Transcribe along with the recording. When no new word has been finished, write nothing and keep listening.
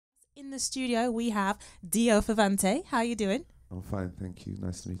in the studio we have Deo Favente. How are you doing? I'm fine, thank you.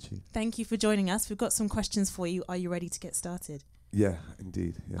 Nice to meet you. Thank you for joining us. We've got some questions for you. Are you ready to get started? Yeah,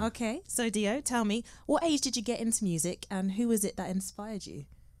 indeed. Yeah. Okay, so Deo, tell me, what age did you get into music and who was it that inspired you?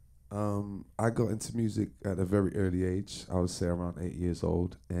 I got into music at a very early age. I would say around 8 years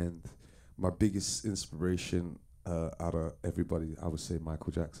old. And my biggest inspiration out of everybody, I would say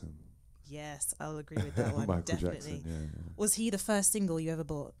Michael Jackson. Yes, I'll agree with that one. Michael Definitely. Jackson, yeah. Was he the first single you ever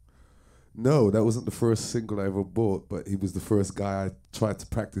bought? No, that wasn't the first single I ever bought, but he was the first guy I tried to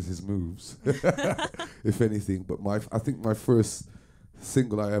practice his moves, if anything. But I think my first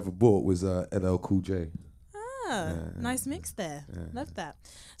single I ever bought was LL Cool J. Nice mix there. Yeah. Love that.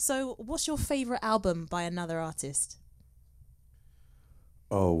 So what's your favourite album by another artist?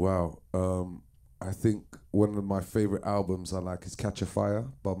 Oh, wow. I think one of my favorite albums I like is Catch a Fire,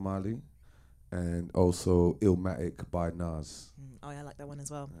 Bob Marley, and also Illmatic by Nas. Oh, yeah, I like that one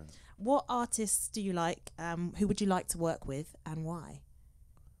as well. Yeah. What artists do you like? Who would you like to work with and why?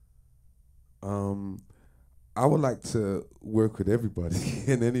 I would like to work with everybody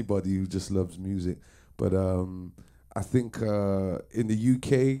and anybody who just loves music. But I think in the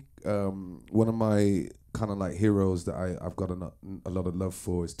UK, one of my kind of like heroes that I've got a lot of love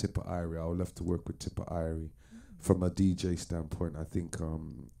for is Tipper Irie. I would love to work with Tipper Irie from a DJ standpoint. I think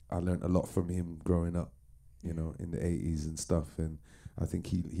I learned a lot from him growing up, you know, in the 80s and stuff. And I think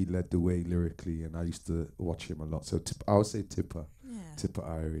he led the way lyrically, and I used to watch him a lot. So I would say Tipper. Yeah. Tipper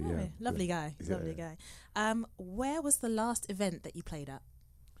Irie, yeah. Lovely guy. He's a lovely guy. Where was the last event that you played at?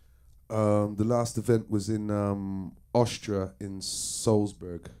 The last event was in Austria, in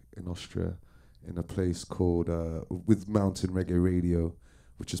Salzburg, in Austria, in a place called with Mountain Reggae Radio,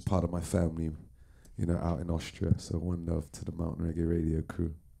 which is part of my family, you know, out in Austria. So one love to the Mountain Reggae Radio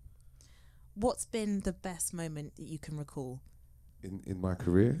crew. What's been the best moment that you can recall? In my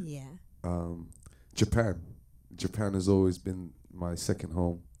career? Yeah. Japan. Japan has always been my second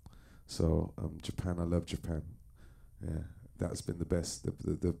home. So Japan, I love Japan. Yeah. That's been the best,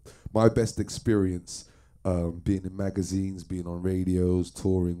 my best experience being in magazines, being on radios,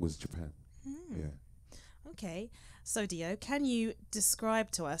 touring was Japan. Yeah. Okay. So, Deo, can you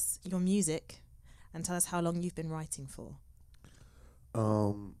describe to us your music and tell us how long you've been writing for?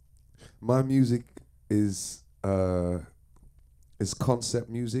 My music is concept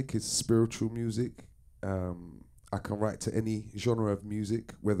music, it's spiritual music. I can write to any genre of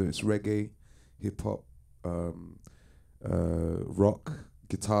music, whether it's reggae, hip-hop, rock,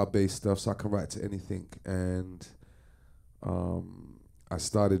 guitar-based stuff, so I can write to anything. And I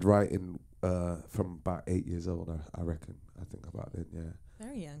started writing from about 8 years old, I reckon. I think about it, yeah.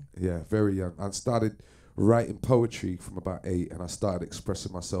 Very young. Yeah, very young. I started writing poetry from about 8, and I started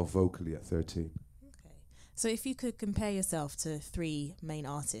expressing myself vocally at 13. Okay. So if you could compare yourself to 3 main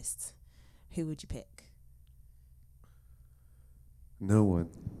artists, who would you pick? No one.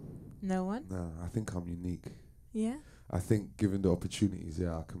 No one? No, I think I'm unique. Yeah? I think given the opportunities,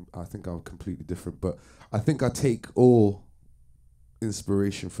 yeah, I think I'm completely different. But I think I take all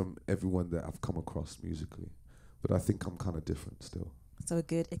inspiration from everyone that I've come across musically. But I think I'm kind of different still. So a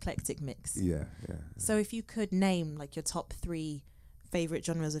good eclectic mix. Yeah. So if you could name like your top 3 favourite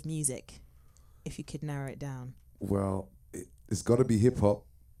genres of music, if you could narrow it down. Well, it's got to be hip-hop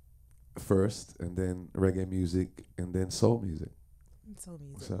first, and then reggae music, and then soul music. Soul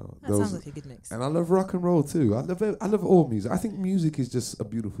music. So that sounds like a good mix. And I love rock and roll too. I love all music. I think music is just a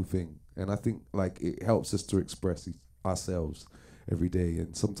beautiful thing, and I think like it helps us to express ourselves every day.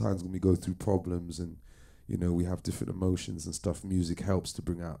 And sometimes when we go through problems and you know we have different emotions and stuff, music helps to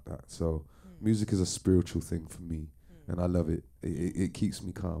bring out that. So music is a spiritual thing for me, and I love it. It keeps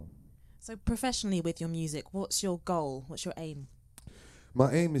me calm. So professionally with your music, what's your goal? What's your aim?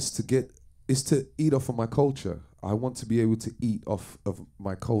 My aim is to eat off of my culture. I want to be able to eat off of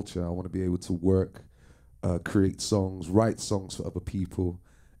my culture. I want to be able to work, create songs, write songs for other people,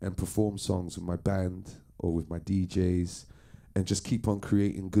 and perform songs with my band or with my DJs, and just keep on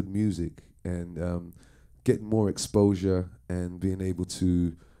creating good music and getting more exposure and being able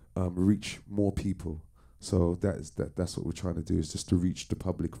to reach more people. So that's what we're trying to do, is just to reach the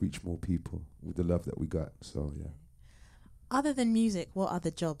public, reach more people with the love that we got. So, yeah. Other than music, what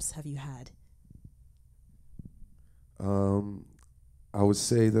other jobs have you had? I would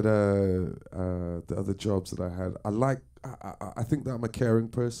say that the other jobs that I had, I think that I'm a caring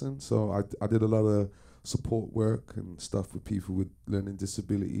person, so I did a lot of support work and stuff with people with learning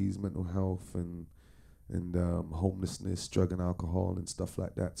disabilities, mental health, and homelessness, drug and alcohol, and stuff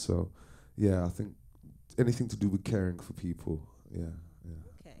like that. So, yeah, I think anything to do with caring for people, yeah,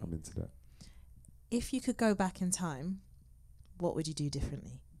 Okay. I'm into that. If you could go back in time, what would you do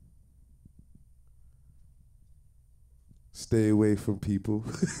differently? Stay away from people.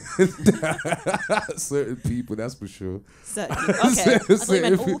 Certain people, that's for sure. Certainly. Okay. I thought you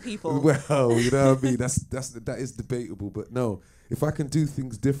meant all people. Well, you know what I mean? That is debatable. But no, if I can do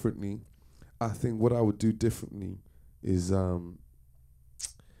things differently, I think what I would do differently is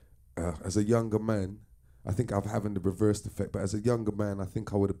as a younger man, I think I'm having the reversed effect, but as a younger man, I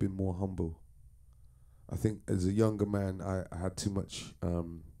think I would have been more humble. I think as a younger man, I had too much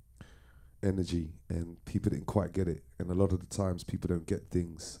energy, and people didn't quite get it. And a lot of the times, people don't get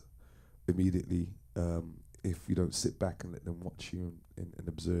things immediately if you don't sit back and let them watch you and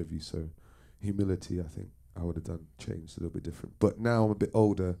observe you. So humility, I think I would have changed a little bit different. But now I'm a bit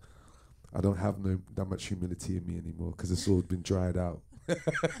older, I don't have that much humility in me anymore because it's all been dried out.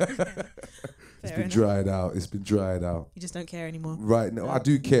 It's been dried out. It's been dried out. You just don't care anymore. Right. No, I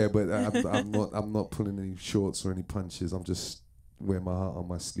do care, but I'm not pulling any shorts or any punches. I'm just wearing my heart on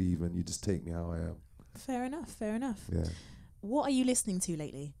my sleeve, and you just take me how I am. Fair enough. Yeah. What are you listening to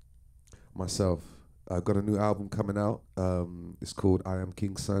lately? Myself. I've got a new album coming out. It's called I Am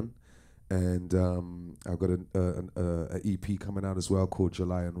King's Son. And I've got an EP coming out as well called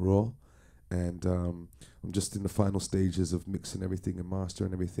July and Raw. And I'm just in the final stages of mixing everything and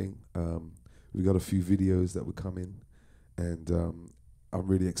mastering everything. We got a few videos that will come in, and I'm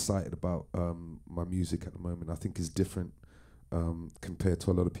really excited about my music at the moment. I think it's different compared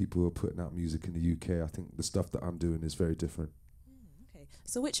to a lot of people who are putting out music in the UK. I think the stuff that I'm doing is very different. Okay.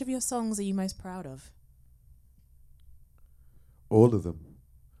 So which of your songs are you most proud of? All of them.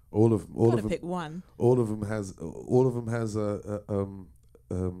 All of them. Pick one. All of them has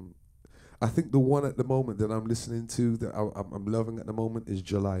I think the one at the moment that I'm listening to that I'm loving at the moment is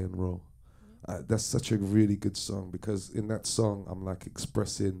July and Raw. That's such a really good song, because in that song I'm like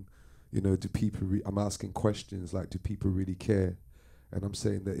expressing, do people? I'm asking questions like, do people really care? And I'm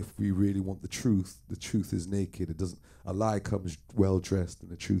saying that if we really want the truth is naked. It doesn't. A lie comes well dressed, and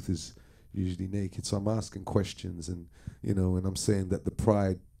the truth is usually naked. So I'm asking questions, and and I'm saying that the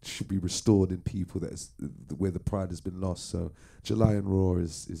pride should be restored in people. That is where the pride has been lost. So July and Raw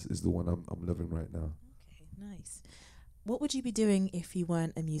is the one I'm loving right now. Okay, nice. What would you be doing if you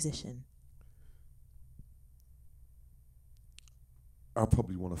weren't a musician? I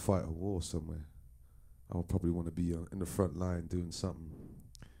probably want to fight a war somewhere. I would probably want to be in the front line doing something.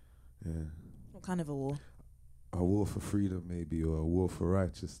 Yeah. What kind of a war? A war for freedom, maybe, or a war for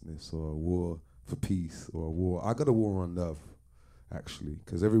righteousness, or a war for peace, or a war. I got a war on love, actually,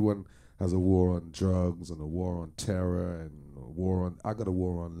 because everyone has a war on drugs and a war on terror and a war on. I got a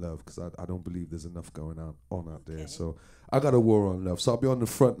war on love, because I don't believe there's enough going on out there. So I got a war on love. So I'll be on the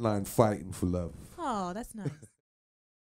front line fighting for love. Oh, that's nice.